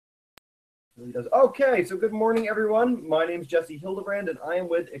Really does. Okay, so good morning, everyone. My name is Jesse Hildebrand, and I am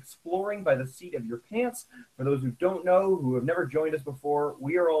with Exploring by the Seat of Your Pants. For those who don't know, who have never joined us before,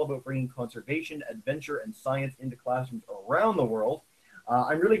 we are all about bringing conservation, adventure, and science into classrooms around the world.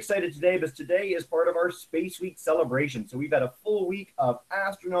 I'm really excited today because today is part of our Space Week celebration. So we've had a full week of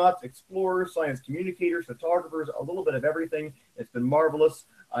astronauts, explorers, science communicators, photographers, a little bit of everything. It's been marvelous.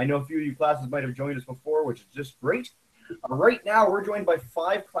 I know a few of you classes might have joined us before, which is just great. Right now, we're joined by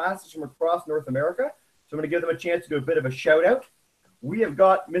 5 classes from across North America. So I'm going to give them a chance to do a bit of a shout out. We have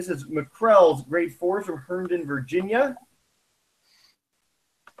got Mrs. McCrell's grade 4s from Herndon, Virginia.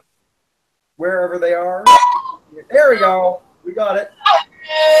 Wherever they are. There we go. We got it.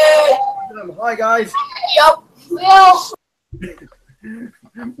 Hi, guys. Yep.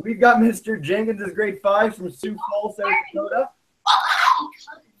 We've got Mr. Jenkins' grade 5 from Sioux Falls, South Dakota.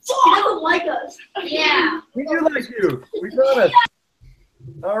 He doesn't like us. Yeah. We do like you. We promise.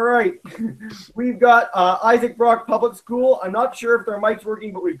 All right. We've got Isaac Brock Public School. I'm not sure if their mic's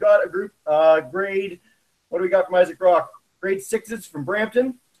working, but we've got a group grade. What do we got from Isaac Brock? Grade 6s from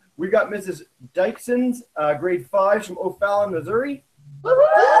Brampton. We've got Mrs. Dykeson's grade 5s from O'Fallon, Missouri.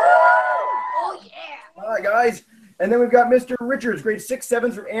 Oh, yeah. Hi, guys. And then we've got Mr. Richards, grade 6,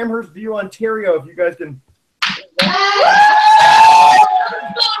 7s from Amherst View, Ontario. If you guys can.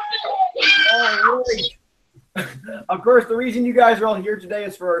 All right. Of course, the reason you guys are all here today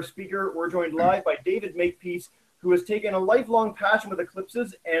is for our speaker. We're joined live by David Makepeace, who has taken a lifelong passion with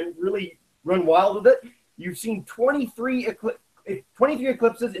eclipses and really run wild with it. You've seen 23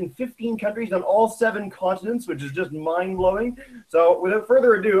 eclipses in 15 countries on all 7 continents, which is just mind-blowing. So without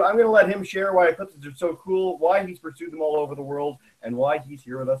further ado, I'm going to let him share why eclipses are so cool, why he's pursued them all over the world, and why he's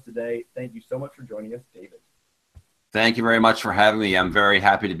here with us today. Thank you so much for joining us, David. Thank you very much for having me. I'm very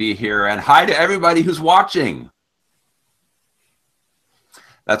happy to be here. And hi to everybody who's watching.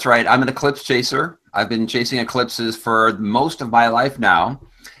 That's right. I'm an eclipse chaser. I've been chasing eclipses for most of my life now.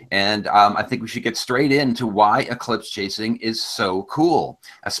 And I think we should get straight into why eclipse chasing is so cool,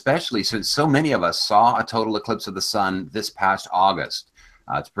 especially since so many of us saw a total eclipse of the sun this past August.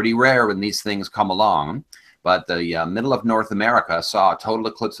 It's pretty rare when these things come along. But the middle of North America saw a total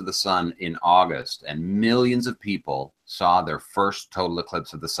eclipse of the sun in August, and millions of people saw their first total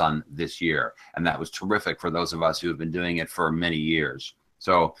eclipse of the sun this year. And that was terrific for those of us who have been doing it for many years.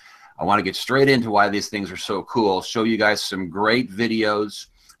 So I want to get straight into why these things are so cool, show you guys some great videos,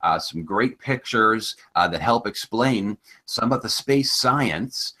 some great pictures that help explain some of the space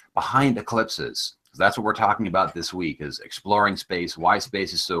science behind eclipses. That's what we're talking about this week, is exploring space, why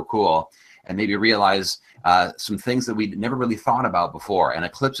space is so cool, and maybe realize some things that we never really thought about before. And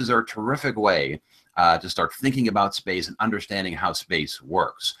eclipses are a terrific way to start thinking about space and understanding how space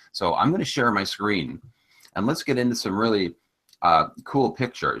works. So I'm going to share my screen, and let's get into some really cool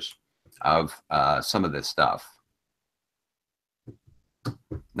pictures of some of this stuff.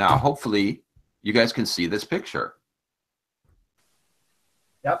 Now, hopefully, you guys can see this picture.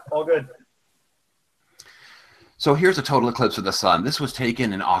 Yep, all good. So here's a total eclipse of the sun. This was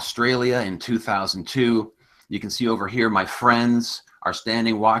taken in Australia in 2002. You can see over here my friends are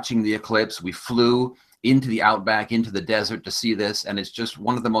standing watching the eclipse. We flew into the outback, into the desert to see this, and it's just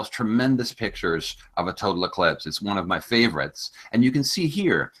one of the most tremendous pictures of a total eclipse. It's one of my favorites. And you can see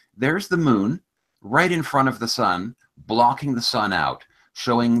here, there's the moon right in front of the sun, blocking the sun out,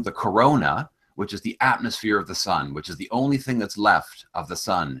 showing the corona, which is the atmosphere of the sun, which is the only thing that's left of the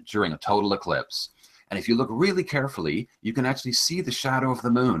sun during a total eclipse. And if you look really carefully, you can actually see the shadow of the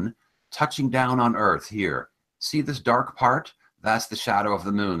moon touching down on Earth here. See this dark part? That's the shadow of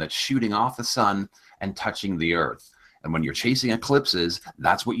the moon that's shooting off the sun and touching the Earth. And when you're chasing eclipses,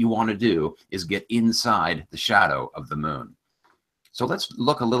 that's what you want to do, is get inside the shadow of the moon. So let's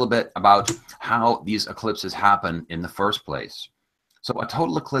look a little bit about how these eclipses happen in the first place. So a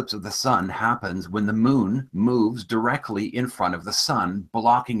total eclipse of the sun happens when the moon moves directly in front of the sun,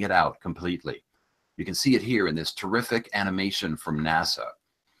 blocking it out completely. You can see it here in this terrific animation from NASA.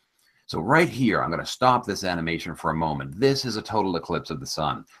 So right here, I'm going to stop this animation for a moment. This is a total eclipse of the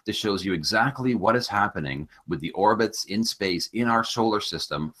sun. This shows you exactly what is happening with the orbits in space in our solar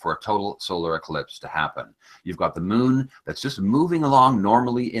system for a total solar eclipse to happen. You've got the moon that's just moving along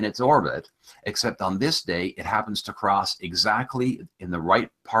normally in its orbit, except on this day, it happens to cross exactly in the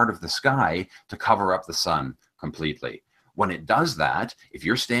right part of the sky to cover up the sun completely. When it does that, if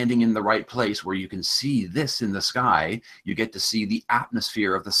you're standing in the right place where you can see this in the sky, you get to see the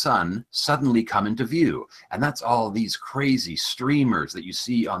atmosphere of the sun suddenly come into view. And that's all these crazy streamers that you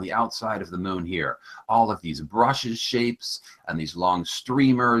see on the outside of the moon here. All of these brushes shapes and these long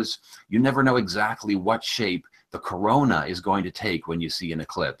streamers. You never know exactly what shape the corona is going to take when you see an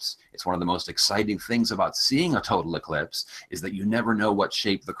eclipse. It's one of the most exciting things about seeing a total eclipse is that you never know what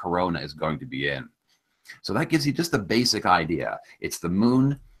shape the corona is going to be in. So that gives you just the basic idea. It's the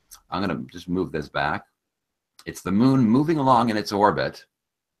moon. I'm going to just move this back. It's the moon moving along in its orbit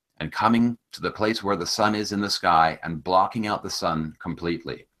and coming to the place where the sun is in the sky and blocking out the sun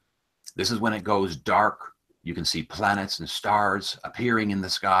completely. This is when it goes dark. You can see planets and stars appearing in the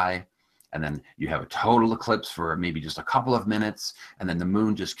sky. And then you have a total eclipse for maybe just a couple of minutes. And then the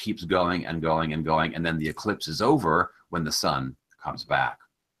moon just keeps going and going and going. And then the eclipse is over when the sun comes back.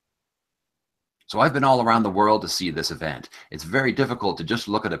 So I've been all around the world to see this event. It's very difficult to just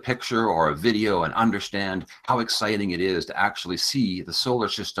look at a picture or a video and understand how exciting it is to actually see the solar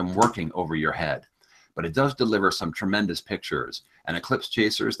system working over your head. But it does deliver some tremendous pictures. And eclipse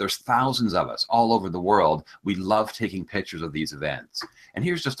chasers, there's thousands of us all over the world. We love taking pictures of these events. And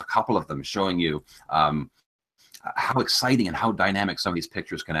here's just a couple of them showing you how exciting and how dynamic some of these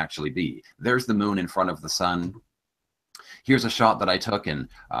pictures can actually be. There's the moon in front of the sun. Here's a shot that I took in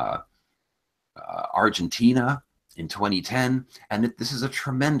Argentina in 2010, and this is a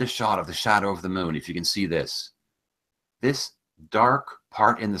tremendous shot of the shadow of the moon. If you can see this dark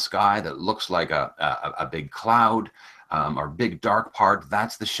part in the sky that looks like a big cloud or big dark part,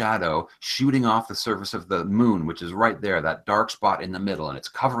 that's the shadow shooting off the surface of the moon, which is right there, that dark spot in the middle, and it's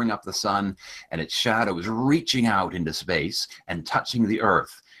covering up the sun, and its shadow is reaching out into space and touching the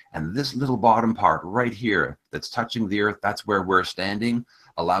earth. And this little bottom part right here that's touching the earth, that's where we're standing,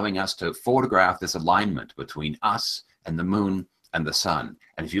 allowing us to photograph this alignment between us and the moon and the sun.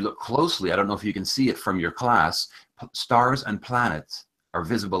 And if you look closely, I don't know if you can see it from your class, stars and planets are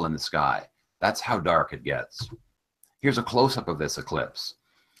visible in the sky. That's how dark it gets. Here's a close-up of this eclipse.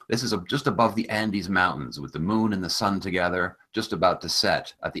 This is just above the Andes Mountains with the moon and the sun together, just about to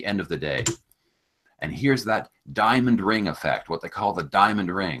set at the end of the day. And here's that diamond ring effect, what they call the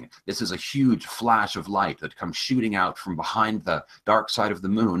diamond ring. This is a huge flash of light that comes shooting out from behind the dark side of the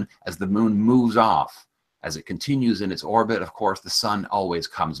moon as the moon moves off. As it continues in its orbit, of course, the sun always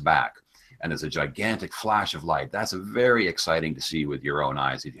comes back. And there's a gigantic flash of light. That's very exciting to see with your own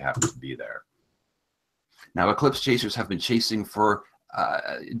eyes if you happen to be there. Now, eclipse chasers have been chasing for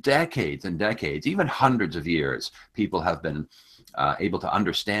decades and decades, even hundreds of years. People have been able to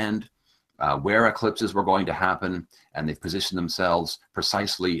understand where eclipses were going to happen, and they've positioned themselves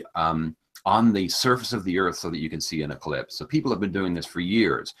precisely on the surface of the earth so that you can see an eclipse. So people have been doing this for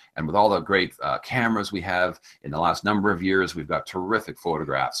years, and with all the great cameras we have in the last number of years, we've got terrific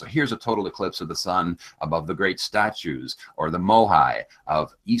photographs. So here's a total eclipse of the sun above the great statues or the Moai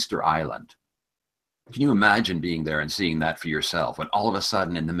of Easter Island. Can you imagine being there and seeing that for yourself when all of a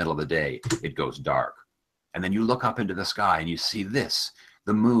sudden in the middle of the day it goes dark? And then you look up into the sky and you see this,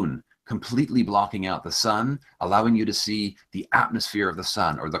 the moon, completely blocking out the sun, allowing you to see the atmosphere of the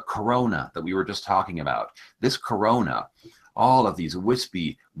sun, or the corona that we were just talking about. This corona, all of these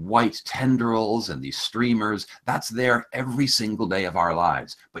wispy white tendrils and these streamers, that's there every single day of our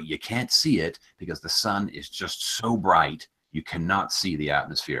lives. But you can't see it because the sun is just so bright, you cannot see the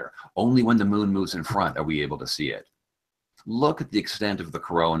atmosphere. Only when the moon moves in front are we able to see it. Look at the extent of the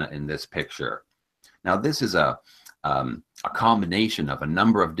corona in this picture. Now, this is a combination of a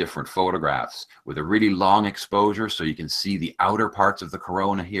number of different photographs with a really long exposure, so you can see the outer parts of the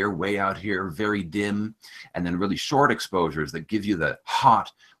corona here, way out here, very dim, and then really short exposures that give you the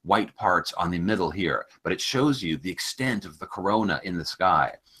hot white parts on the middle here. But it shows you the extent of the corona in the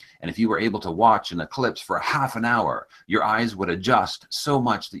sky. And if you were able to watch an eclipse for half an hour, your eyes would adjust so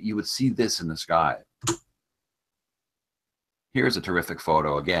much that you would see this in the sky. Here's a terrific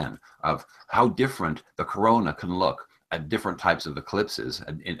photo again of how different the corona can look at different types of eclipses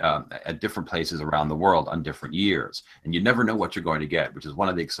at different places around the world on different years. And you never know what you're going to get, which is one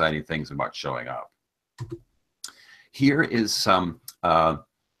of the exciting things about showing up. Here is some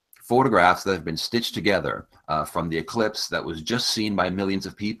photographs that have been stitched together from the eclipse that was just seen by millions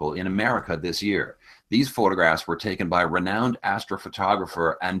of people in America this year. These photographs were taken by renowned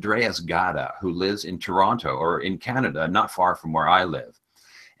astrophotographer Andreas Gada, who lives in Toronto, or in Canada, not far from where I live.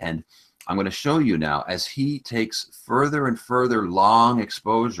 And I'm going to show you now as he takes further and further long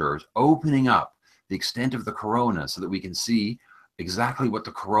exposures, opening up the extent of the corona so that we can see exactly what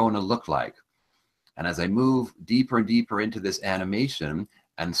the corona looked like. And as I move deeper and deeper into this animation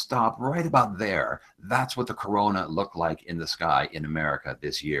and stop right about there, that's what the corona looked like in the sky in America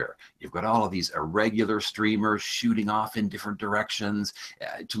this year. You've got all of these irregular streamers shooting off in different directions.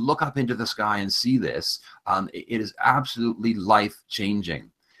 To look up into the sky and see this, it is absolutely life-changing.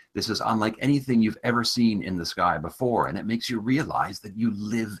 This is unlike anything you've ever seen in the sky before, and it makes you realize that you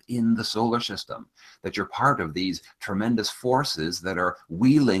live in the solar system, that you're part of these tremendous forces that are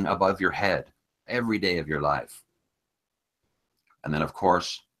wheeling above your head every day of your life. And then, of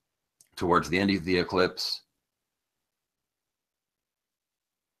course, towards the end of the eclipse,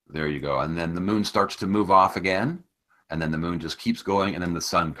 there you go. And then the moon starts to move off again, and then the moon just keeps going, and then the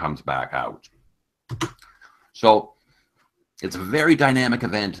sun comes back out. So it's a very dynamic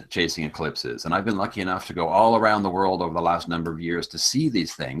event, chasing eclipses, and I've been lucky enough to go all around the world over the last number of years to see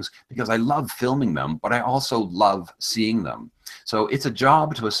these things because I love filming them, but I also love seeing them. So it's a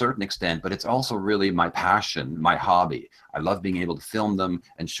job to a certain extent, but it's also really my passion, my hobby. I love being able to film them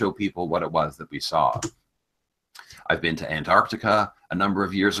and show people what it was that we saw. I've been to Antarctica a number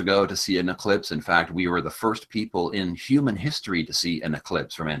of years ago to see an eclipse. In fact, we were the first people in human history to see an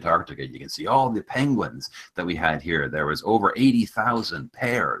eclipse from Antarctica. You can see all the penguins that we had here. There was over 80,000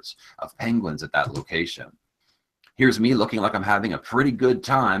 pairs of penguins at that location. Here's me looking like I'm having a pretty good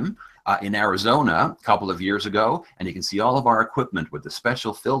time in Arizona a couple of years ago, and you can see all of our equipment with the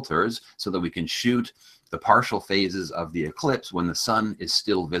special filters so that we can shoot the partial phases of the eclipse when the sun is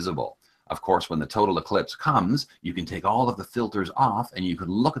still visible. Of course, when the total eclipse comes, you can take all of the filters off and you can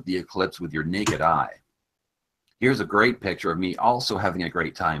look at the eclipse with your naked eye. Here's a great picture of me also having a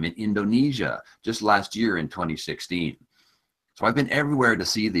great time in Indonesia just last year in 2016. So I've been everywhere to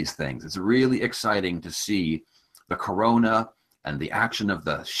see these things. It's really exciting to see the corona and the action of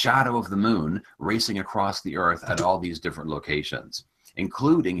the shadow of the moon racing across the earth at all these different locations,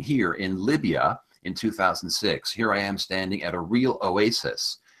 including here in Libya in 2006. Here I am standing at a real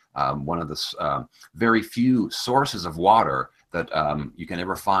oasis. One of the very few sources of water that you can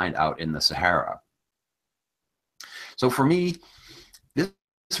ever find out in the Sahara. So for me, this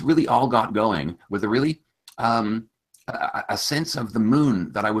really all got going with a really a sense of the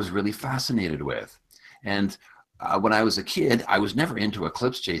moon that I was really fascinated with. And when I was a kid, I was never into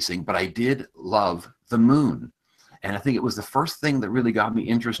eclipse chasing, but I did love the moon. And I think it was the first thing that really got me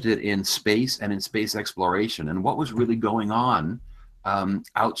interested in space and in space exploration and what was really going on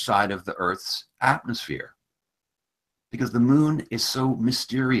outside of the Earth's atmosphere, because the moon is so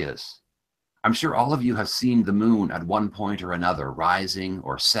mysterious. I'm sure all of you have seen the moon at one point or another, rising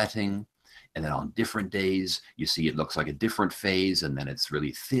or setting, and then on different days you see it looks like a different phase, and then it's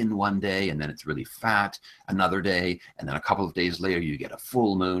really thin one day, and then it's really fat another day, and then a couple of days later you get a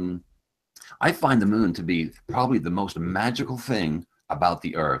full moon. I find the moon to be probably the most magical thing about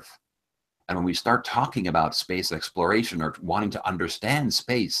the Earth. And when we start talking about space exploration or wanting to understand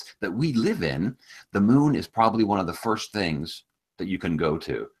space that we live in, the moon is probably one of the first things that you can go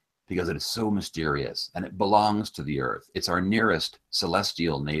to because it is so mysterious and it belongs to the Earth. It's our nearest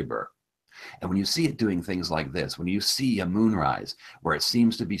celestial neighbor. And when you see it doing things like this, when you see a moonrise where it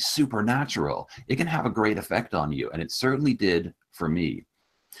seems to be supernatural, it can have a great effect on you. And it certainly did for me.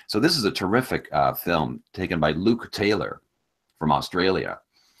 So this is a terrific film taken by Luke Taylor from Australia.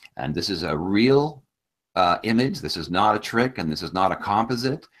 And this is a real image. This is not a trick, and this is not a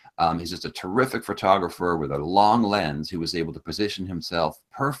composite. He's just a terrific photographer with a long lens who was able to position himself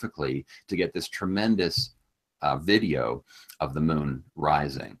perfectly to get this tremendous video of the moon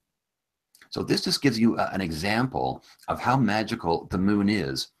rising. So this just gives you an example of how magical the moon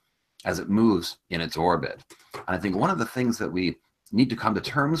is as it moves in its orbit. And I think one of the things that we need to come to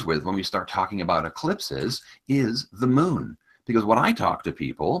terms with when we start talking about eclipses is the moon. Because when I talk to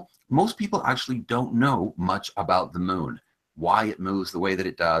people, most people actually don't know much about the moon, why it moves the way that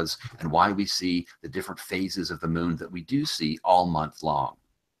it does, and why we see the different phases of the moon that we do see all month long.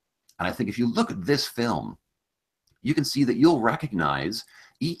 And I think if you look at this film, you can see that you'll recognize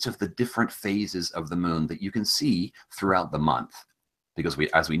each of the different phases of the moon that you can see throughout the month. Because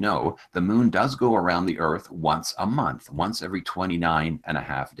as we know, the moon does go around the Earth once a month, once every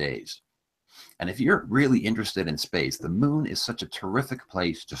 29.5 days. And if you're really interested in space, the moon is such a terrific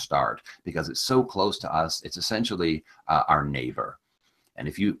place to start because it's so close to us. It's essentially our neighbor. And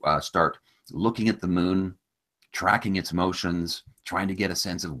if you start looking at the moon, tracking its motions, trying to get a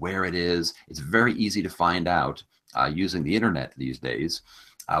sense of where it is, it's very easy to find out using the internet these days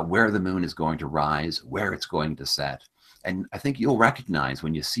where the moon is going to rise, where it's going to set. And I think you'll recognize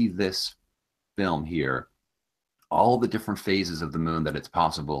when you see this film here all the different phases of the moon that it's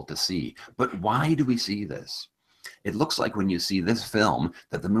possible to see. But why do we see this? It looks like when you see this film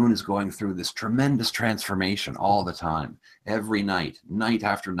that the moon is going through this tremendous transformation all the time. Every night, night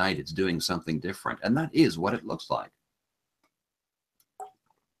after night, it's doing something different. And that is what it looks like.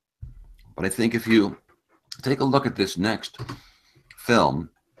 But I think if you take a look at this next film,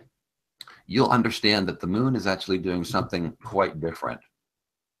 you'll understand that the moon is actually doing something quite different.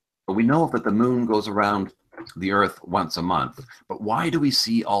 But we know that the moon goes around the Earth once a month. But why do we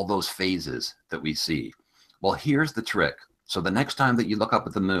see all those phases that we see? Well, here's the trick. So the next time that you look up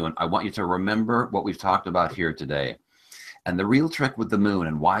at the moon, I want you to remember what we've talked about here today. And the real trick with the moon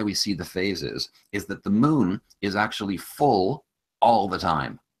and why we see the phases is that the moon is actually full all the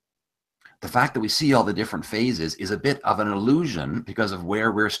time. The fact that we see all the different phases is a bit of an illusion because of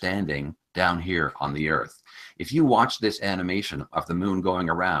where we're standing down here on the Earth. If you watch this animation of the moon going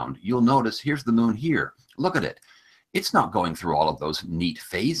around, you'll notice here's the moon here. Look at it. It's not going through all of those neat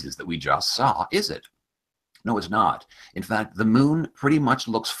phases that we just saw, is it? No, it's not. In fact, the moon pretty much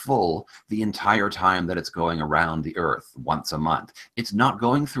looks full the entire time that it's going around the Earth once a month. It's not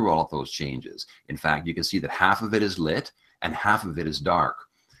going through all of those changes. In fact, you can see that half of it is lit and half of it is dark.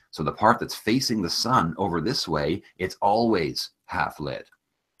 So the part that's facing the sun over this way, it's always half lit.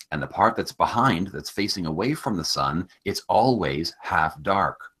 And the part that's behind, that's facing away from the sun, it's always half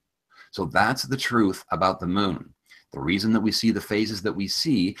dark. So that's the truth about the moon. The reason that we see the phases that we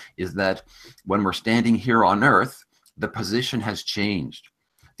see is that when we're standing here on Earth, the position has changed.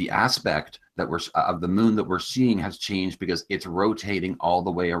 The aspect that of the moon that we're seeing has changed because it's rotating all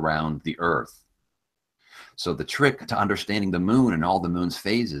the way around the Earth. So the trick to understanding the moon and all the moon's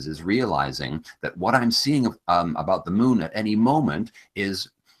phases is realizing that what I'm seeing about the moon at any moment is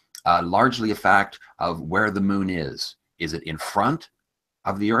largely a fact of where the moon is. Is it in front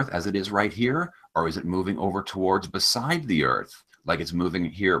of the Earth as it is right here? Or is it moving over towards beside the Earth, like it's moving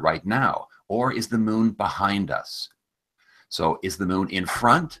here right now? Or is the moon behind us? So is the moon in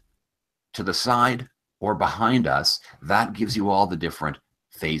front, to the side, or behind us? That gives you all the different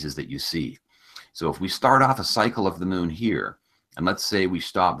phases that you see. So if we start off a cycle of the moon here, and let's say we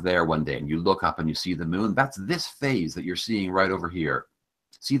stop there one day and you look up and you see the moon, that's this phase that you're seeing right over here.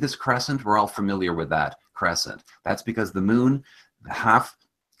 See this crescent? We're all familiar with that crescent. That's because the moon, the half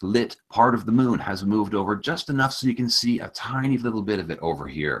lit part of the moon has moved over just enough so you can see a tiny little bit of it over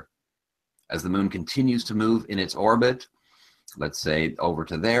here. As the moon continues to move in its orbit, let's say over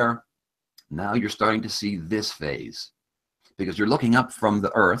to there, now you're starting to see this phase because you're looking up from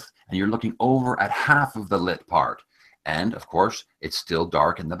the Earth and you're looking over at half of the lit part. And of course, it's still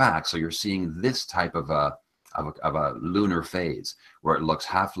dark in the back. So you're seeing this type of a lunar phase where it looks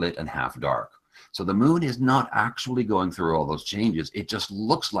half lit and half dark. So the moon is not actually going through all those changes. It just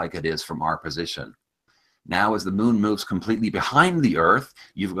looks like it is from our position. Now, as the moon moves completely behind the Earth,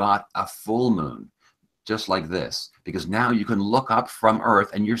 you've got a full moon, just like this, because now you can look up from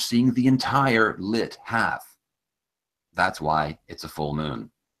Earth and you're seeing the entire lit half. That's why it's a full moon.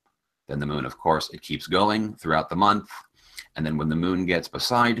 Then the moon, of course, it keeps going throughout the month. And then when the moon gets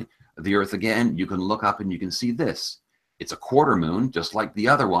beside the Earth again, you can look up and you can see this. It's a quarter moon, just like the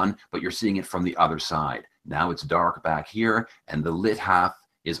other one, but you're seeing it from the other side. Now it's dark back here, and the lit half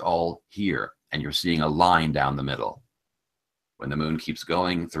is all here, and you're seeing a line down the middle. When the moon keeps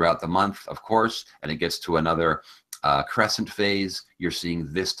going throughout the month, of course, and it gets to another crescent phase, you're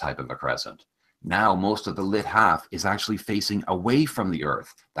seeing this type of a crescent. Now most of the lit half is actually facing away from the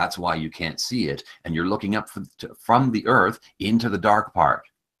Earth. That's why you can't see it, and you're looking up from the Earth into the dark part.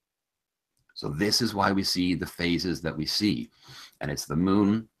 So this is why we see the phases that we see. And it's the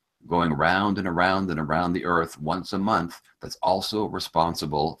moon going round and around and around the Earth once a month that's also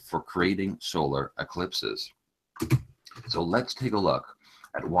responsible for creating solar eclipses. So let's take a look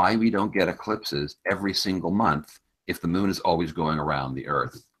at why we don't get eclipses every single month if the moon is always going around the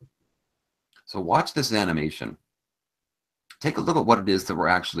Earth. So watch this animation. Take a look at what it is that we're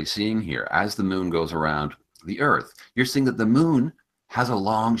actually seeing here as the moon goes around the Earth. You're seeing that the moon has a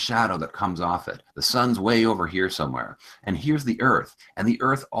long shadow that comes off it. The sun's way over here somewhere. And here's the Earth. And the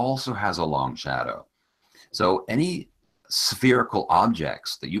Earth also has a long shadow. So any spherical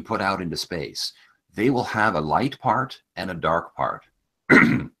objects that you put out into space, they will have a light part and a dark part.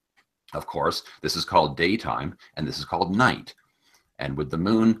 Of course, this is called daytime and this is called night. And with the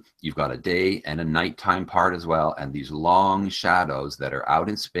moon, you've got a day and a nighttime part as well, and these long shadows that are out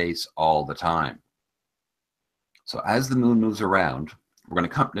in space all the time. So as the moon moves around, we're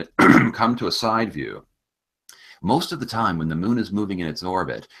going to come to a side view. Most of the time when the moon is moving in its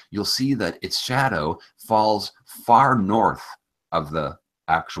orbit, you'll see that its shadow falls far north of the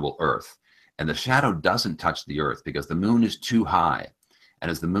actual Earth. And the shadow doesn't touch the Earth because the moon is too high.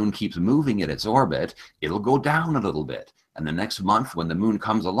 And as the moon keeps moving in its orbit, it'll go down a little bit. And the next month when the moon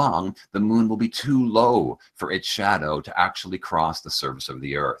comes along, the moon will be too low for its shadow to actually cross the surface of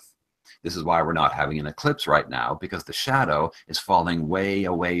the Earth. This is why we're not having an eclipse right now, because the shadow is falling way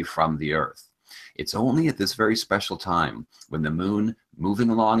away from the Earth. It's only at this very special time when the moon,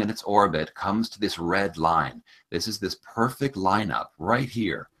 moving along in its orbit, comes to this red line. This is this perfect lineup right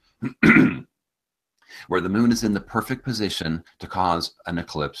here where the moon is in the perfect position to cause an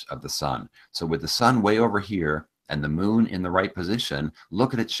eclipse of the sun. So with the sun way over here and the moon in the right position,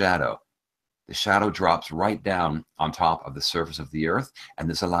 look at its shadow. The shadow drops right down on top of the surface of the earth, and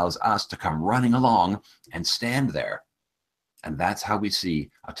this allows us to come running along and stand there. And that's how we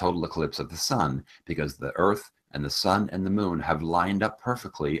see a total eclipse of the sun, because the earth and the sun and the moon have lined up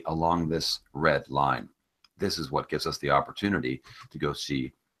perfectly along this red line. This is what gives us the opportunity to go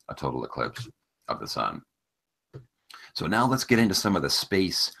see a total eclipse of the sun. So now let's get into some of the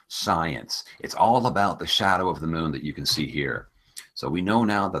space science. It's all about the shadow of the moon that you can see here. So we know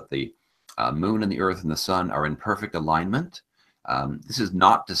now that the moon and the earth and the sun are in perfect alignment. This is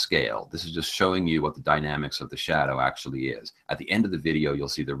not to scale. This is just showing you what the dynamics of the shadow actually is. At the end of the video, you'll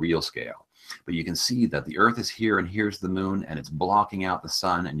see the real scale. But you can see that the earth is here and here's the moon, and it's blocking out the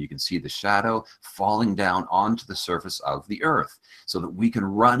sun, and you can see the shadow falling down onto the surface of the earth so that we can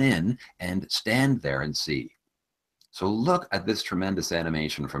run in and stand there and see. So look at this tremendous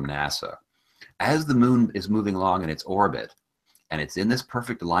animation from NASA. As the moon is moving along in its orbit, and it's in this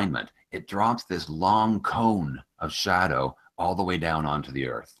perfect alignment, it drops this long cone of shadow all the way down onto the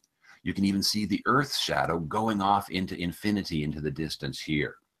earth. You can even see the earth's shadow going off into infinity, into the distance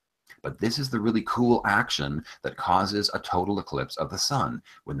here. But this is the really cool action that causes a total eclipse of the sun,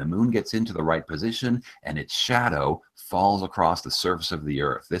 when the moon gets into the right position and its shadow falls across the surface of the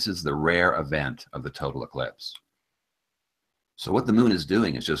earth. This is the rare event of the total eclipse. So what the moon is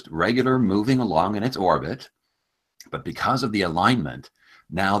doing is just regular moving along in its orbit, but because of the alignment,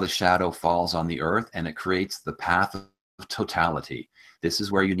 now the shadow falls on the earth and it creates the path of totality. This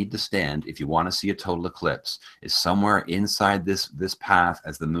is where you need to stand if you want to see a total eclipse, is somewhere inside this path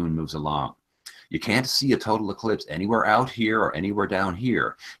as the moon moves along. You can't see a total eclipse anywhere out here or anywhere down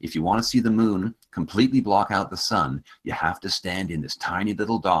here. If you want to see the moon completely block out the sun, you have to stand in this tiny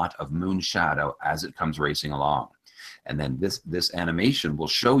little dot of moon shadow as it comes racing along. And then this animation will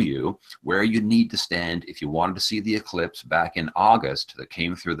show you where you need to stand if you wanted to see the eclipse back in August that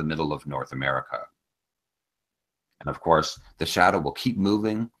came through the middle of North America. And of course, the shadow will keep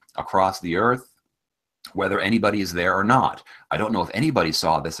moving across the earth, whether anybody is there or not. I don't know if anybody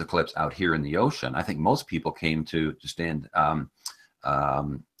saw this eclipse out here in the ocean. I think most people came to stand on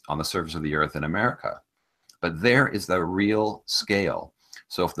the surface of the earth in America. But there is the real scale.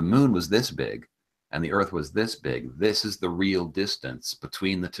 So if the moon was this big, and the earth was this big, this is the real distance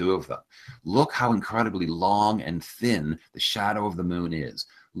between the two of them. Look how incredibly long and thin the shadow of the moon is.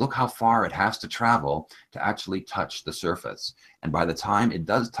 Look how far it has to travel to actually touch the surface. And by the time it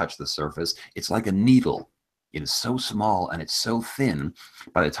does touch the surface, it's like a needle. It is so small and it's so thin.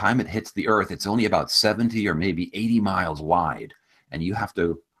 By the time it hits the earth, it's only about 70 or maybe 80 miles wide. And you have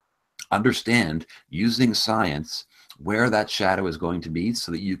to understand, using science, where that shadow is going to be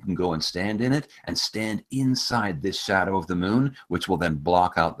so that you can go and stand in it and stand inside this shadow of the moon, which will then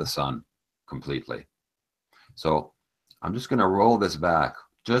block out the sun completely. So I'm just going to roll this back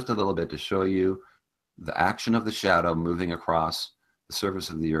just a little bit to show you the action of the shadow moving across the surface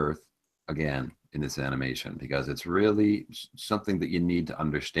of the earth again in this animation, because it's really something that you need to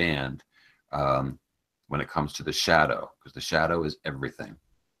understand when it comes to the shadow, because the shadow is everything.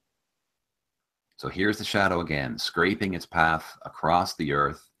 So here's the shadow again, scraping its path across the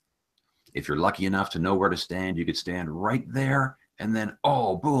earth. If you're lucky enough to know where to stand, you could stand right there, and then,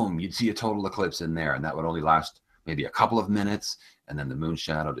 oh, boom, you'd see a total eclipse in there, and that would only last maybe a couple of minutes, and then the moon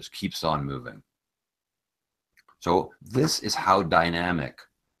shadow just keeps on moving. So this is how dynamic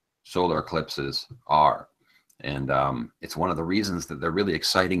solar eclipses are. And it's one of the reasons that they're really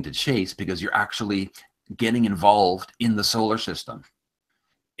exciting to chase, because you're actually getting involved in the solar system.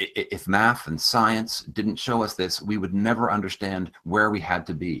 If math and science didn't show us this, we would never understand where we had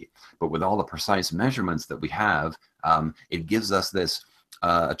to be. But with all the precise measurements that we have, it gives us this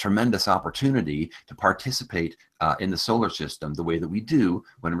a tremendous opportunity to participate in the solar system the way that we do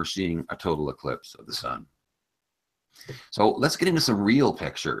when we're seeing a total eclipse of the sun. So let's get into some real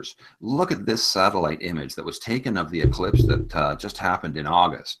pictures. Look at this satellite image that was taken of the eclipse that just happened in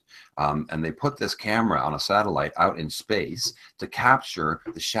August. And they put this camera on a satellite out in space to capture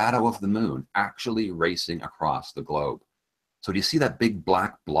the shadow of the moon actually racing across the globe. So do you see that big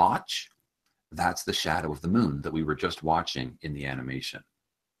black blotch? That's the shadow of the moon that we were just watching in the animation.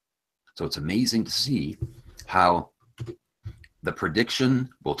 So it's amazing to see how the prediction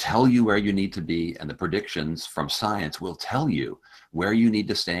will tell you where you need to be, and the predictions from science will tell you where you need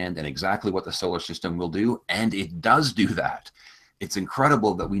to stand and exactly what the solar system will do, and it does do that. It's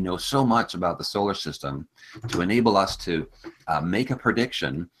incredible that we know so much about the solar system to enable us to make a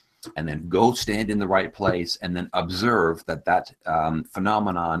prediction and then go stand in the right place and then observe that that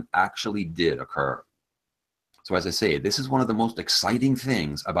phenomenon actually did occur. So as I say, this is one of the most exciting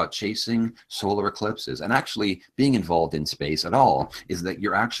things about chasing solar eclipses and actually being involved in space at all, is that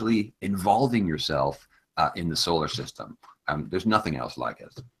you're actually involving yourself in the solar system. There's nothing else like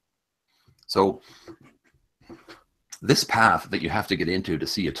it. So this path that you have to get into to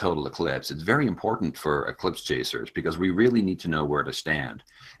see a total eclipse, it's very important for eclipse chasers because we really need to know where to stand.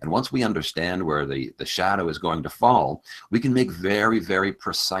 And once we understand where the shadow is going to fall, we can make very, very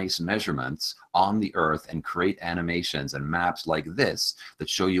precise measurements on the Earth and create animations and maps like this that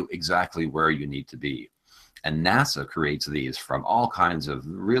show you exactly where you need to be. And NASA creates these from all kinds of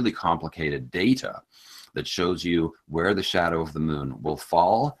really complicated data that shows you where the shadow of the moon will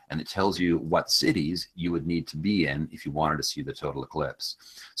fall, and it tells you what cities you would need to be in if you wanted to see the total eclipse.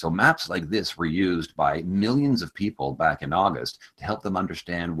 So maps like this were used by millions of people back in August to help them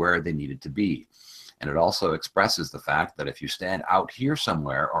understand where they needed to be. And it also expresses the fact that if you stand out here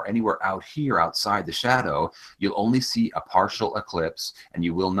somewhere or anywhere out here outside the shadow, you'll only see a partial eclipse and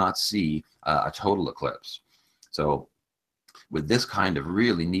you will not see a total eclipse. So with this kind of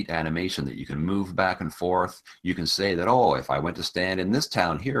really neat animation that you can move back and forth, you can say that, oh, if I went to stand in this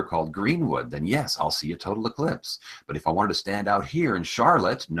town here called Greenwood, then yes, I'll see a total eclipse. But if I wanted to stand out here in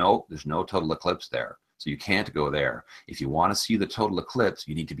Charlotte, no, there's no total eclipse there. So you can't go there. If you want to see the total eclipse,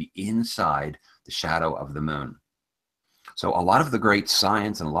 you need to be inside the shadow of the moon. So a lot of the great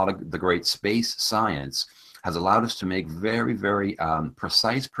science and a lot of the great space science has allowed us to make very, very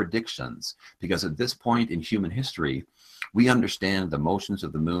precise predictions, because at this point in human history, we understand the motions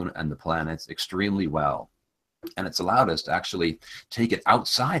of the moon and the planets extremely well. And it's allowed us to actually take it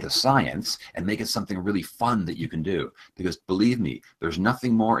outside of science and make it something really fun that you can do. Because believe me, there's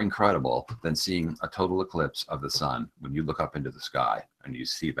nothing more incredible than seeing a total eclipse of the sun when you look up into the sky and you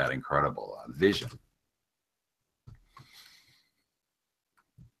see that incredible vision.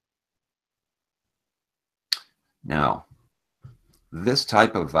 Now, this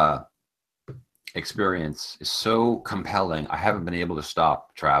type of experience is so compelling, I haven't been able to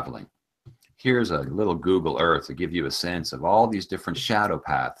stop traveling. Here's a little Google Earth to give you a sense of all these different shadow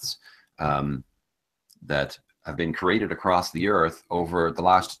paths that have been created across the Earth over the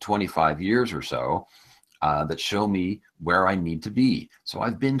last 25 years or so that show me where I need to be. So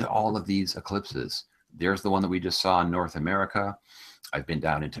I've been to all of these eclipses. There's the one that we just saw in North America. I've been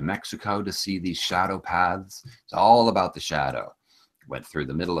down into Mexico to see these shadow paths. It's all about the shadow. Went through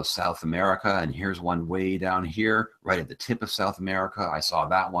the middle of South America, and here's one way down here, right at the tip of South America. I saw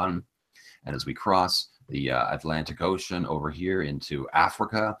that one. And as we cross the Atlantic Ocean over here into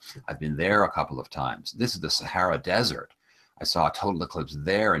Africa, I've been there a couple of times. This is the Sahara Desert. I saw a total eclipse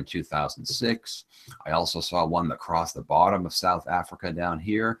there in 2006. I also saw one that crossed the bottom of South Africa down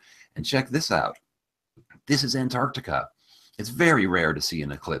here. And check this out. This is Antarctica. It's very rare to see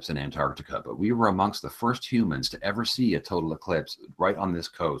an eclipse in Antarctica, but we were amongst the first humans to ever see a total eclipse right on this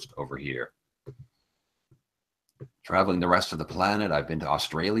coast over here. Traveling the rest of the planet, I've been to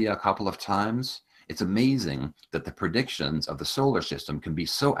Australia a couple of times. It's amazing that the predictions of the solar system can be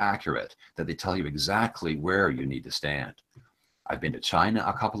so accurate that they tell you exactly where you need to stand. I've been to China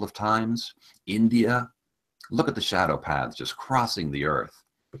a couple of times, India. Look at the shadow paths just crossing the Earth.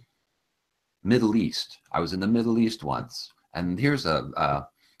 Middle East. I was in the Middle East once. And here's a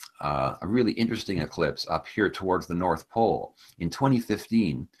really interesting eclipse up here towards the North Pole. In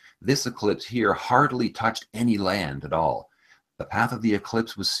 2015, this eclipse here hardly touched any land at all. The path of the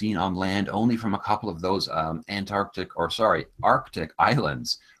eclipse was seen on land only from a couple of those Arctic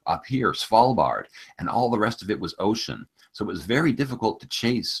islands up here, Svalbard, and all the rest of it was ocean. So it was very difficult to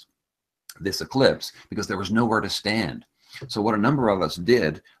chase this eclipse because there was nowhere to stand. So what a number of us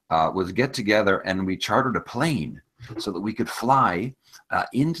did was get together and we chartered a plane so that we could fly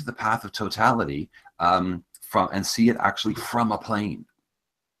into the path of totality and see it actually from a plane.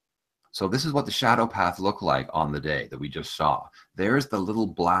 So this is what the shadow path looked like on the day that we just saw. There's the little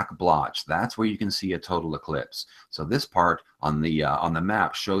black blotch. That's where you can see a total eclipse. So this part on the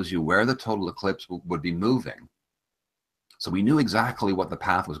map shows you where the total eclipse would be moving. So we knew exactly what the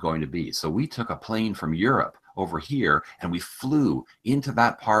path was going to be. So we took a plane from Europe over here and we flew into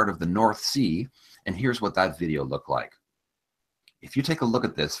that part of the North Sea. And here's what that video looked like. If you take a look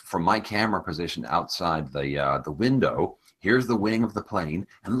at this from my camera position outside the window, here's the wing of the plane,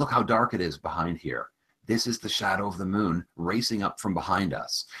 and look how dark it is behind here. This is the shadow of the moon racing up from behind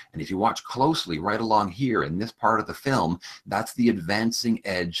us. And if you watch closely right along here in this part of the film, that's the advancing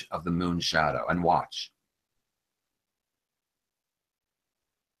edge of the moon shadow. And watch.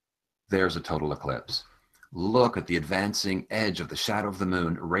 There's a total eclipse. Look at the advancing edge of the shadow of the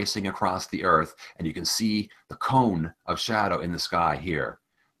moon racing across the earth, and you can see the cone of shadow in the sky here.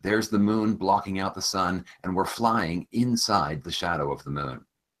 There's the moon blocking out the sun, and we're flying inside the shadow of the moon.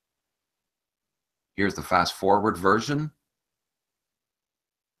 Here's the fast forward version.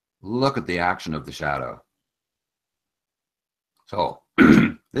 Look at the action of the shadow. So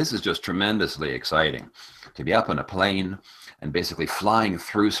this is just tremendously exciting to be up on a plane and basically flying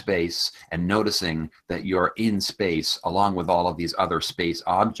through space and noticing that you're in space along with all of these other space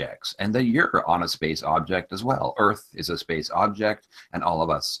objects, and that you're on a space object as well. Earth is a space object, and all of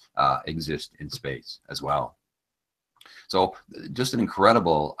us exist in space as well. So just an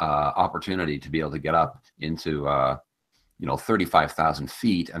incredible opportunity to be able to get up into 35,000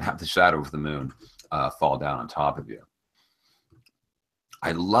 feet and have the shadow of the moon fall down on top of you.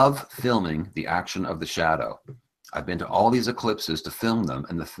 I love filming the action of the shadow. I've been to all these eclipses to film them,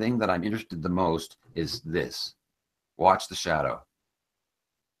 and the thing that I'm interested the most is this. Watch the shadow.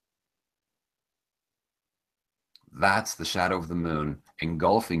 That's the shadow of the moon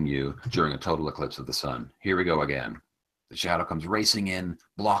engulfing you during a total eclipse of the sun. Here we go again. The shadow comes racing in,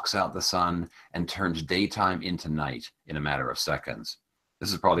 blocks out the sun, and turns daytime into night in a matter of seconds.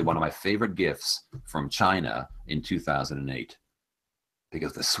 This is probably one of my favorite gifts from China in 2008.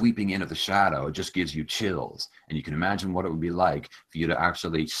 Because the sweeping in of the shadow just gives you chills. And you can imagine what it would be like for you to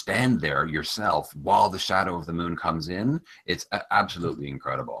actually stand there yourself while the shadow of the moon comes in. It's absolutely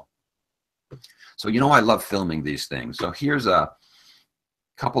incredible. So, I love filming these things. So here's a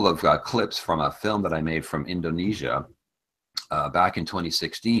couple of clips from a film that I made from Indonesia back in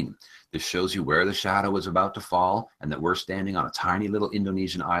 2016. This shows you where the shadow is about to fall and that we're standing on a tiny little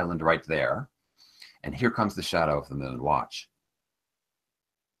Indonesian island right there. And here comes the shadow of the moon. Watch.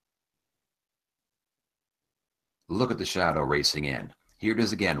 Look at the shadow racing in. Here it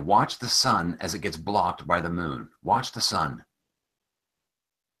is again. Watch the sun as it gets blocked by the moon. Watch the sun.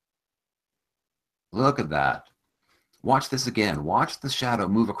 Look at that. Watch this again. Watch the shadow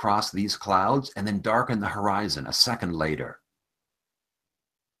move across these clouds and then darken the horizon a second later.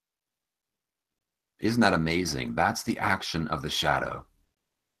 Isn't that amazing? That's the action of the shadow.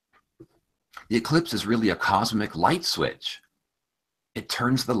 The eclipse is really a cosmic light switch. It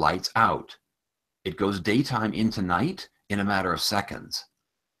turns the lights out. It goes daytime into night in a matter of seconds.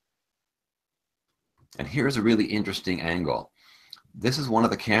 And here's a really interesting angle. This is one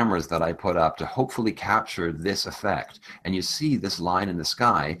of the cameras that I put up to hopefully capture this effect. And you see this line in the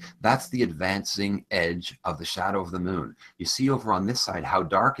sky, that's the advancing edge of the shadow of the moon. You see over on this side how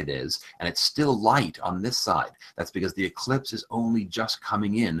dark it is, and it's still light on this side. That's because the eclipse is only just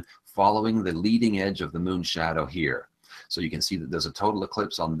coming in, following the leading edge of the moon shadow here. So you can see that there's a total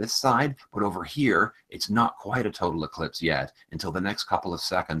eclipse on this side, but over here, it's not quite a total eclipse yet until the next couple of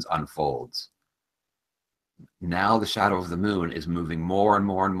seconds unfolds. Now the shadow of the moon is moving more and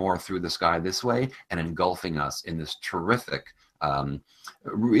more and more through the sky this way and engulfing us in this terrific,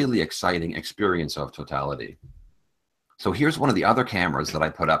 really exciting experience of totality. So here's one of the other cameras that I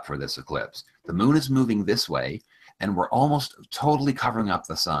put up for this eclipse. The moon is moving this way, and we're almost totally covering up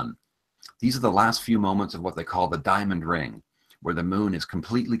the sun. These are the last few moments of what they call the diamond ring, where the moon is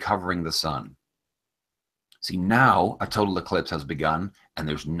completely covering the sun. See, now a total eclipse has begun, and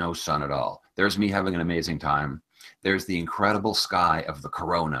there's no sun at all. There's me having an amazing time. There's the incredible sky of the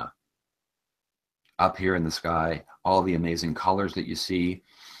corona. Up here in the sky, all the amazing colors that you see.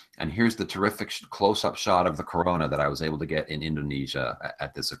 And here's the terrific close-up shot of the corona that I was able to get in Indonesia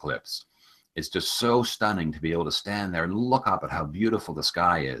at this eclipse. It's just so stunning to be able to stand there and look up at how beautiful the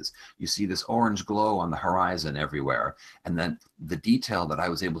sky is. You see this orange glow on the horizon everywhere. And then the detail that I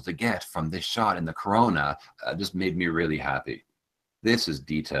was able to get from this shot in the corona just made me really happy. This is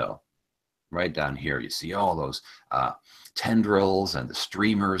detail. Right down here, you see all those tendrils and the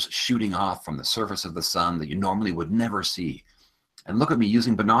streamers shooting off from the surface of the sun that you normally would never see. And look at me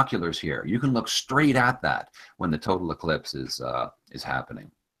using binoculars here. You can look straight at that when the total eclipse is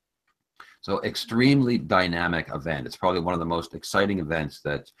happening. So extremely dynamic event. It's probably one of the most exciting events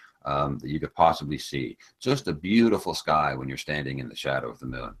that you could possibly see. Just a beautiful sky when you're standing in the shadow of the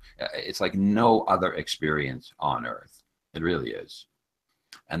moon. It's like no other experience on Earth. It really is.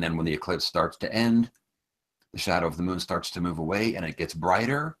 And then when the eclipse starts to end, the shadow of the moon starts to move away and it gets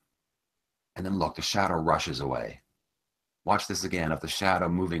brighter. And then look, the shadow rushes away. Watch this again of the shadow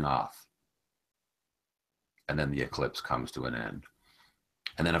moving off. And then the eclipse comes to an end.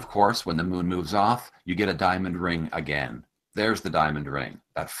 And then, of course, when the moon moves off, you get a diamond ring again. There's the diamond ring,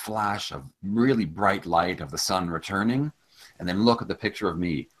 that flash of really bright light of the sun returning. And then look at the picture of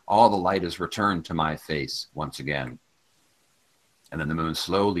me. All the light is returned to my face once again. And then the moon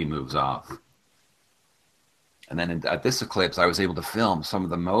slowly moves off. And then at this eclipse, I was able to film some of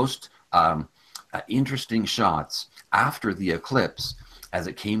the most interesting shots after the eclipse as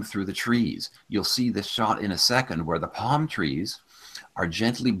it came through the trees. You'll see this shot in a second where the palm trees are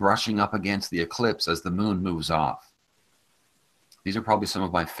gently brushing up against the eclipse as the moon moves off. These are probably some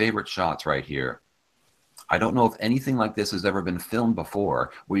of my favorite shots right here. I don't know if anything like this has ever been filmed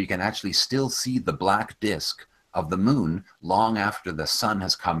before, where you can actually still see the black disk of the moon long after the sun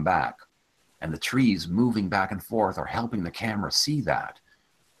has come back. And the trees moving back and forth are helping the camera see that.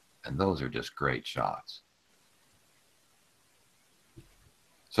 And those are just great shots.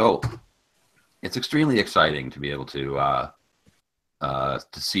 So it's extremely exciting to be able to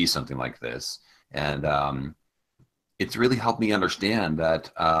see something like this. And it's really helped me understand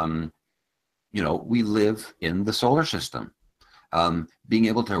that, you know, we live in the solar system. Being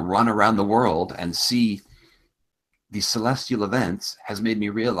able to run around the world and see these celestial events has made me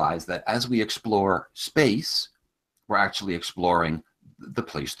realize that as we explore space, we're actually exploring the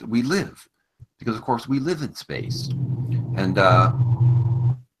place that we live. Because, of course, we live in space. And let's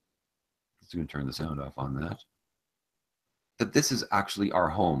going to turn the sound off on that. That this is actually our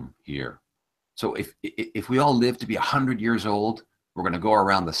home here. So if we all live to be 100 years old, we're going to go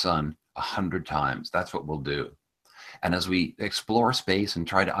around the sun 100 times. That's what we'll do. And as we explore space and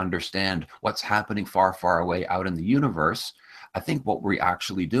try to understand what's happening far, far away out in the universe, I think what we're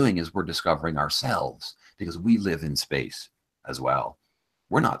actually doing is we're discovering ourselves, because we live in space as well.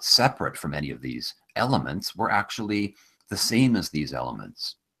 We're not separate from any of these elements. We're actually the same as these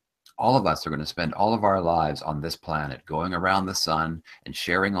elements. All of us are going to spend all of our lives on this planet, going around the sun and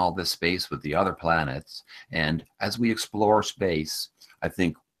sharing all this space with the other planets. And as we explore space, I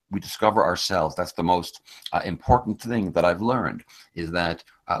think we discover ourselves. That's the most important thing that I've learned, is that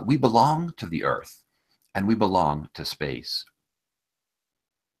we belong to the Earth and we belong to space.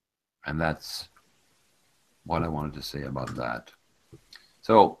 And that's what I wanted to say about that.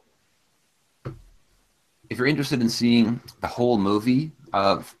 So if you're interested in seeing the whole movie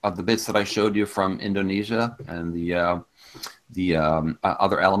of the bits that I showed you from Indonesia and the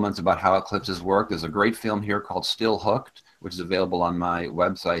other elements about how eclipses work, there's a great film here called Still Hooked, which is available on my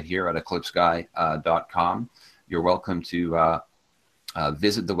website here at eclipseguy.com. You're welcome to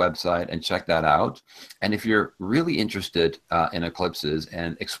visit the website and check that out. And if you're really interested in eclipses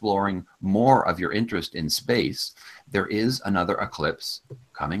and exploring more of your interest in space, there is another eclipse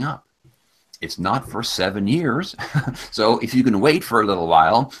coming up. It's not for 7 years. So if you can wait for a little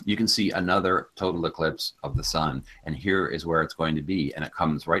while, you can see another total eclipse of the sun. And here is where it's going to be. And it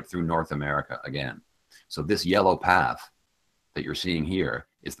comes right through North America again. So this yellow path that you're seeing here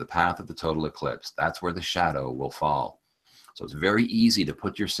is the path of the total eclipse. That's where the shadow will fall. So it's very easy to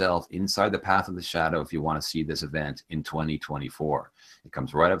put yourself inside the path of the shadow if you want to see this event in 2024. It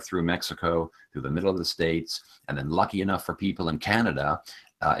comes right up through Mexico, through the middle of the States, and then lucky enough for people in Canada,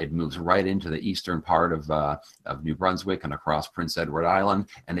 it moves right into the eastern part of New Brunswick and across Prince Edward Island,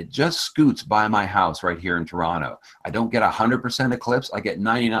 and it just scoots by my house right here in Toronto. I don't get 100% eclipse, I get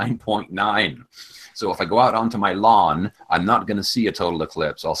 99.9. So if I go out onto my lawn, I'm not going to see a total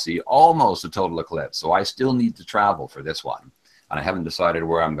eclipse. I'll see almost a total eclipse. So I still need to travel for this one. And I haven't decided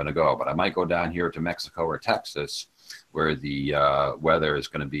where I'm going to go, but I might go down here to Mexico or Texas, where the weather is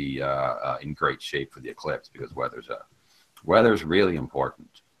going to be in great shape for the eclipse, because weather's really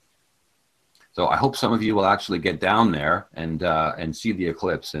important. So I hope some of you will actually get down there and see the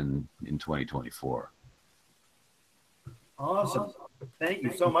eclipse in 2024. Awesome. Thank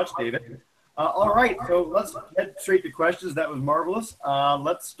you so much, David. All right, so let's head straight to questions. That was marvelous.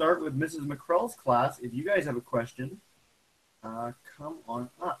 Let's start with Mrs. McCrell's class. If you guys have a question, come on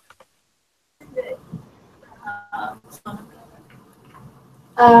up.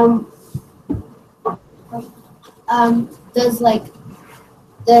 Does like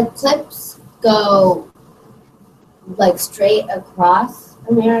the eclipse go like straight across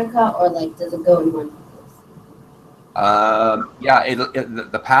America, or like does it go in one place? Yeah,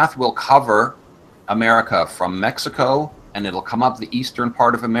 the path will cover America from Mexico, and it'll come up the eastern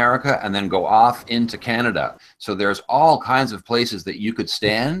part of America and then go off into Canada. So there's all kinds of places that you could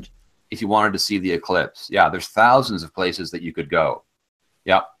stand if you wanted to see the eclipse. Yeah, there's thousands of places that you could go.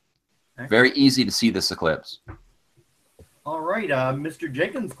 Yeah, very easy to see this eclipse. All right, Mr.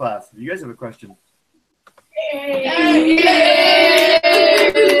 Jenkins' class, if you guys have a question. Somebody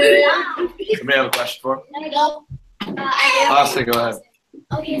have a question for him? There we go. Austin, go ahead.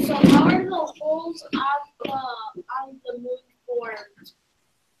 Okay, so how are the holes on the moon formed?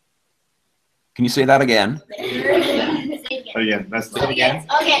 Can you say that again? Again, let's do it again.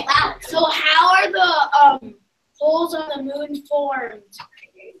 Okay, so how are the holes on the moon formed?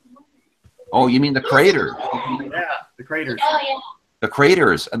 Oh, you mean the craters? Yeah, the craters. Oh, yeah. The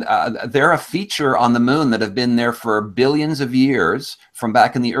craters, they're a feature on the moon that have been there for billions of years, from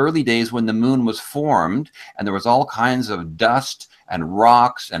back in the early days when the moon was formed, and there was all kinds of dust and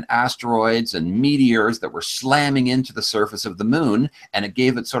rocks and asteroids and meteors that were slamming into the surface of the moon, and it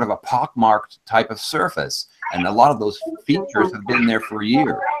gave it sort of a pockmarked type of surface. And a lot of those features have been there for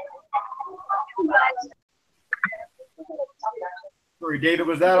years. Sorry, David,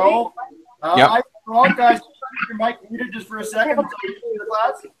 was that all? Yep. Wrong, guys. Your mic muted just for a second until you get to the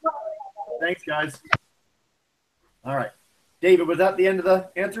class. Thanks, guys. All right. David, was that the end of the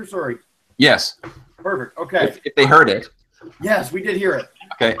answer? Sorry. Yes. Perfect. Okay. If they heard it. Yes, we did hear it.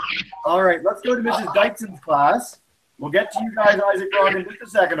 Okay. All right. Let's go to Mrs. Dykeson's class. We'll get to you guys, Isaac Brock, in just a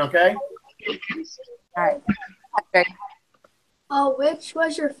second, okay? All right. Okay. Which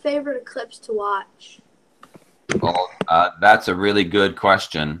was your favorite eclipse to watch? Oh, that's a really good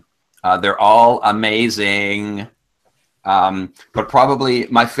question. They're all amazing. But probably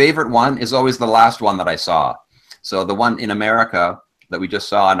my favorite one is always the last one that I saw. So the one in America that we just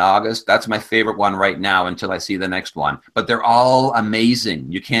saw in August, that's my favorite one right now until I see the next one. But they're all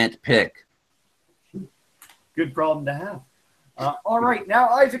amazing. You can't pick. Good problem to have. All right. Now,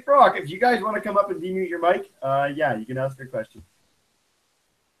 Isaac Brock, if you guys want to come up and demute your mic, yeah, you can ask your question.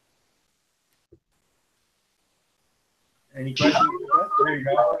 Any questions? There you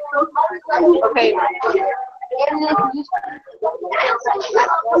go. Okay.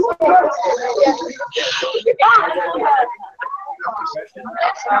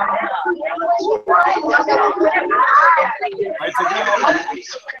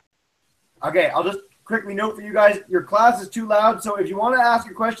 Okay, I'll just quickly note for you guys, your class is too loud, so if you want to ask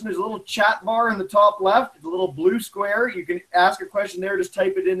a question, there's a little chat bar in the top left, it's a little blue square. You can ask a question there, just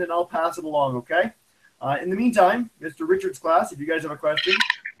type it in and I'll pass it along, okay? In the meantime, Mr. Richard's class, if you guys have a question,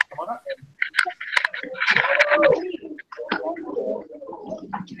 come on up.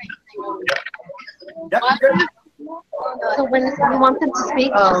 Yep, you're good. So when we want them to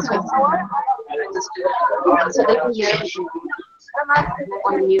speak, so they can hear.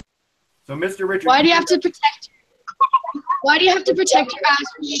 So, Mr. Richard. Why do you have to protect? Why do you have to protect your ass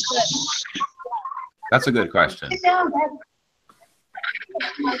from the eclipse? That's a good question. The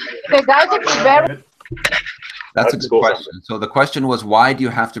guys are very. That's a good question. So the question was, why do you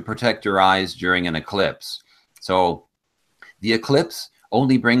have to protect your eyes during an eclipse? So the eclipse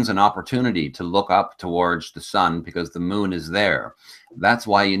only brings an opportunity to look up towards the sun because the moon is there. That's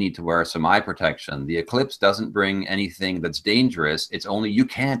why you need to wear some eye protection. The eclipse doesn't bring anything that's dangerous. It's only you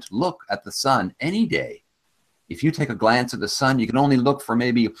can't look at the sun any day. If you take a glance at the sun, you can only look for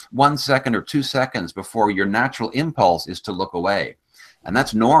maybe 1 second or 2 seconds before your natural impulse is to look away. And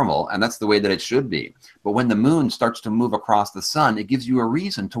that's normal, and that's the way that it should be. But when the moon starts to move across the sun, it gives you a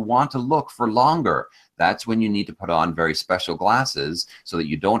reason to want to look for longer. That's when you need to put on very special glasses so that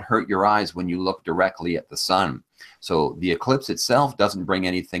you don't hurt your eyes when you look directly at the sun. So the eclipse itself doesn't bring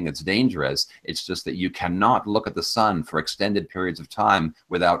anything that's dangerous. It's just that you cannot look at the sun for extended periods of time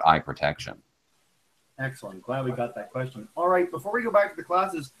without eye protection. Excellent. Glad we got that question. All right, before we go back to the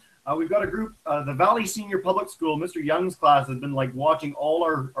classes, we've got a group, the Valley Senior Public School, Mr. Young's class has been like watching all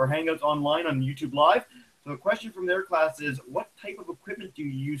our hangouts online on YouTube Live. So the question from their class is, what type of equipment do you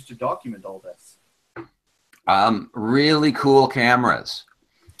use to document all this? Really cool cameras.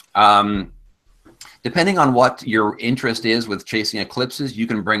 Depending on what your interest is with chasing eclipses, you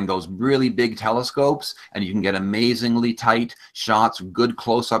can bring those really big telescopes and you can get amazingly tight shots, good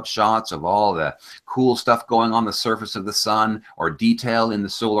close-up shots of all the cool stuff going on the surface of the sun or detail in the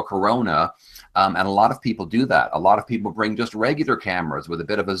solar corona. And a lot of people do that. A lot of people bring just regular cameras with a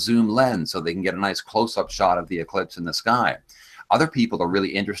bit of a zoom lens so they can get a nice close-up shot of the eclipse in the sky. Other people are really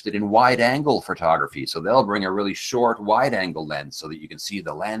interested in wide-angle photography, so they'll bring a really short wide-angle lens so that you can see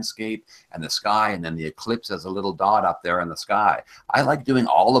the landscape and the sky, and then the eclipse as a little dot up there in the sky. I like doing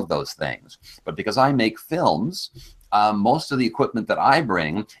all of those things, but because I make films, most of the equipment that I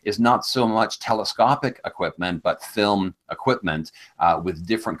bring is not so much telescopic equipment, but film equipment with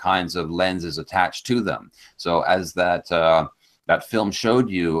different kinds of lenses attached to them. So as that film showed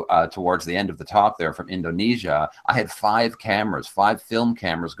you towards the end of the talk there from Indonesia, I had 5 cameras, 5 film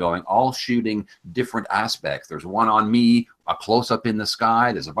cameras going, all shooting different aspects. There's one on me, a close-up in the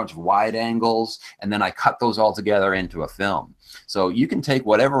sky, there's a bunch of wide angles, and then I cut those all together into a film. So you can take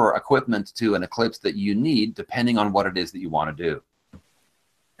whatever equipment to an eclipse that you need, depending on what it is that you want to do.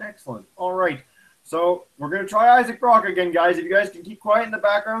 Excellent. All right. So we're going to try Isaac Brock again, guys. If you guys can keep quiet in the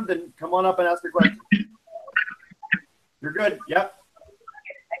background, then come on up and ask your question. You're good. Yep.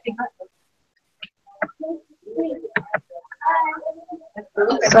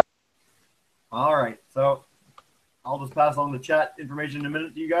 All right, so I'll just pass on the chat information in a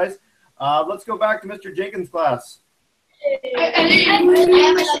minute to you guys. Let's go back to Mr. Jenkins' class.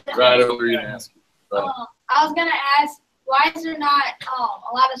 Right over you ask. I was gonna ask, why is there not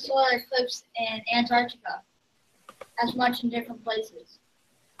a lot of solar eclipse in Antarctica as much in different places?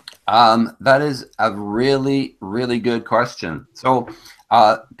 That is a really, really good question. So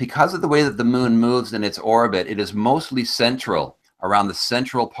because of the way that the moon moves in its orbit, it is mostly central, around the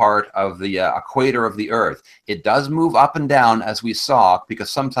central part of the equator of the Earth. It does move up and down, as we saw, because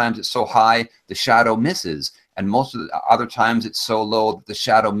sometimes it's so high the shadow misses, and most of the other times it's so low that the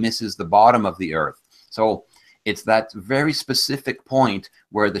shadow misses the bottom of the Earth. So it's that very specific point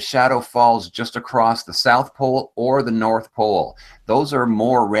where the shadow falls just across the South Pole or the North Pole. Those are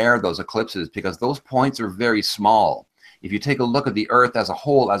more rare, those eclipses, because those points are very small. If you take a look at the Earth as a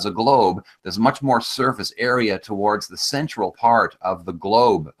whole, as a globe, there's much more surface area towards the central part of the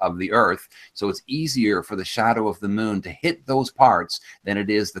globe of the Earth. So it's easier for the shadow of the moon to hit those parts than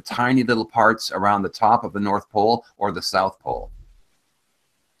it is the tiny little parts around the top of the North Pole or the South Pole.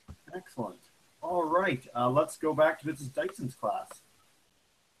 Excellent. All right, let's go back to Mrs. Dyson's class.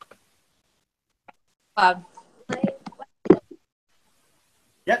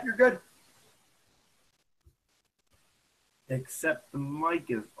 Yep, you're good. Except the mic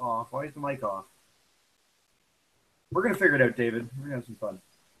is off. Why is the mic off? We're going to figure it out, David. We're going to have some fun.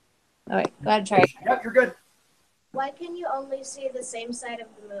 All right, go ahead, try. Yep, you're good. Why can you only see the same side of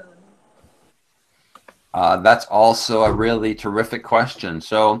the moon? That's also a really terrific question.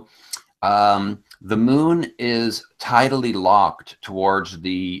 So the moon is tidally locked towards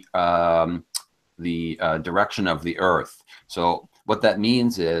the direction of the Earth. So what that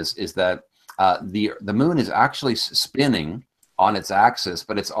means is that the moon is actually spinning on its axis,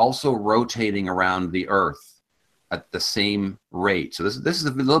 but it's also rotating around the Earth at the same rate. So this is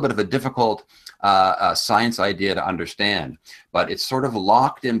a little bit of a difficult science idea to understand, but it's sort of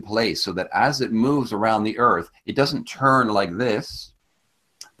locked in place so that as it moves around the Earth, it doesn't turn like this.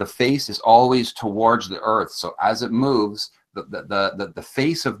 The face is always towards the Earth. So as it moves, the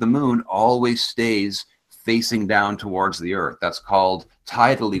face of the moon always stays facing down towards the Earth. That's called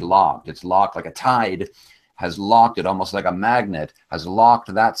tidally locked. It's locked like a tide has locked it, almost like a magnet, has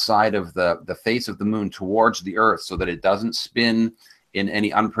locked that side of the face of the moon towards the Earth so that it doesn't spin in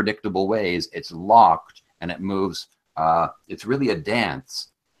any unpredictable ways. It's locked and it moves. It's really a dance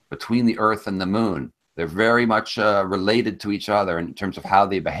between the Earth and the moon. They're very much related to each other in terms of how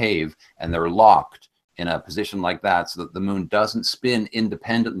they behave, and they're locked in a position like that so that the moon doesn't spin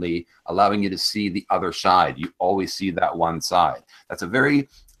independently, allowing you to see the other side. You always see that one side. That's a very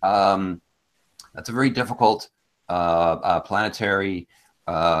difficult planetary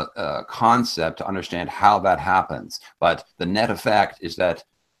concept to understand how that happens. But the net effect is that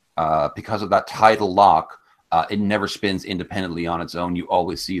because of that tidal lock, it never spins independently on its own. You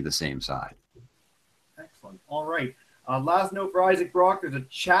always see the same side. Excellent. All right. Last note for Isaac Brock, there's a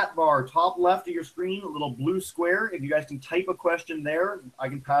chat bar top left of your screen, a little blue square. If you guys can type a question there, I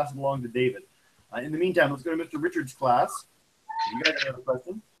can pass it along to David. In the meantime, let's go to Mr. Richard's class. You guys have a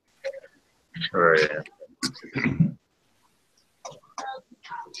question? All right.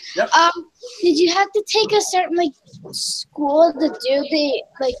 Yep. Did you have to take a certain school to do the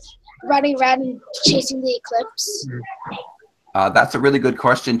running around and chasing the eclipse? That's a really good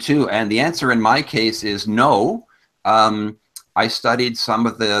question too, and the answer in my case is no. I studied some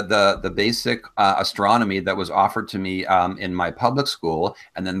of the basic astronomy that was offered to me in my public school,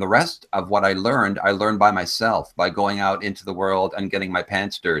 and then the rest of what I learned by myself, by going out into the world and getting my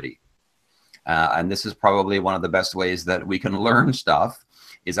pants dirty. And this is probably one of the best ways that we can learn stuff,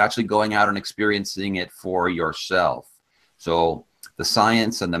 is actually going out and experiencing it for yourself. So the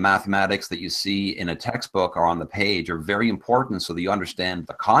science and the mathematics that you see in a textbook or on the page are very important so that you understand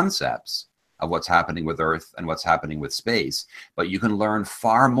the concepts of what's happening with Earth and what's happening with space. But you can learn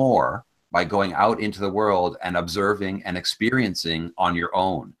far more by going out into the world and observing and experiencing on your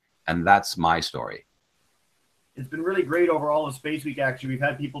own. And that's my story. It's been really great over all of Space Week, actually. We've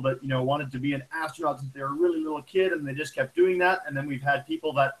had people that, wanted to be an astronaut since they were a really little kid, and they just kept doing that. And then we've had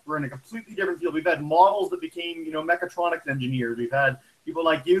people that were in a completely different field. We've had models that became, mechatronics engineers. We've had people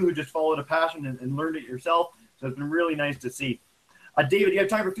like you who just followed a passion and learned it yourself. So it's been really nice to see. David, do you have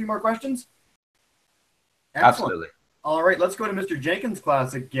time for 3 more questions? Excellent. Absolutely. All right, let's go to Mr. Jenkins'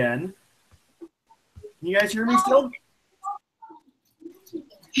 class again. Can you guys hear me still?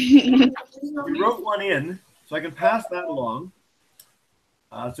 We wrote one in, so I can pass that along.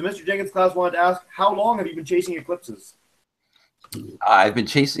 So Mr. Jenkins' class wanted to ask, how long have you been chasing eclipses? I've been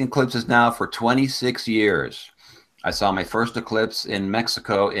chasing eclipses now for 26 years. I saw my first eclipse in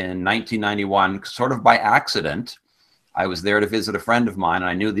Mexico in 1991, sort of by accident. I was there to visit a friend of mine, and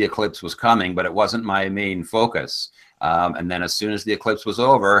I knew the eclipse was coming, but it wasn't my main focus. And then as soon as the eclipse was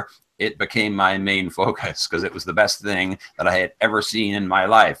over, it became my main focus because it was the best thing that I had ever seen in my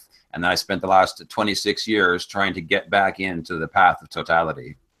life. And then I spent the last 26 years trying to get back into the path of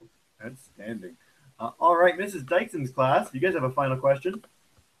totality. Outstanding. All right, Mrs. Dykeson's class, you guys have a final question?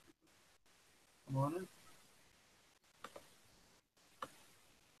 Come on in.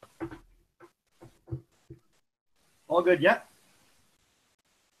 All good, yeah?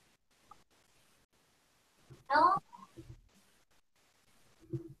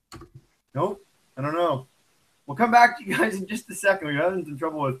 Nope, I don't know. We'll come back to you guys in just a second. We're having some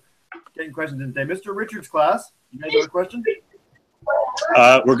trouble with getting questions in today. Mr. Richards' class, you guys have a question?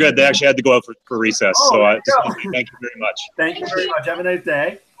 We're good. They actually had to go out for recess. Oh, So thank you very much. Thank you very much. Have a nice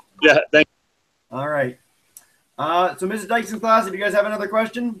day. Yeah, thank you. All right. So Mrs. Dykeson's class, if you guys have another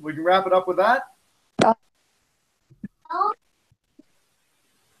question, we can wrap it up with that.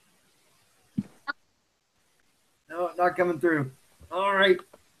 No, not coming through. All right.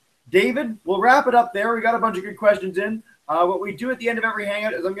 David, we'll wrap it up there. We got a bunch of good questions in. What we do at the end of every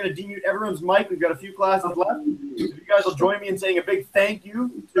hangout is I'm going to demute everyone's mic. We've got a few classes left. So if you guys will join me in saying a big thank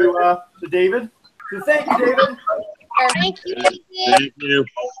you to David. So thank you, David. Thank you. Thank you.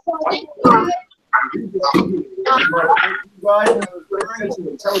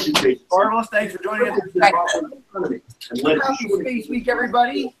 Marvelous. Thanks for joining us. Happy Space Week,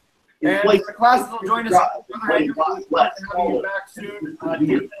 everybody. And the classes will join us. Have you back soon.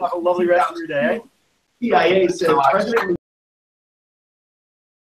 Have a lovely rest of your day. PIA says President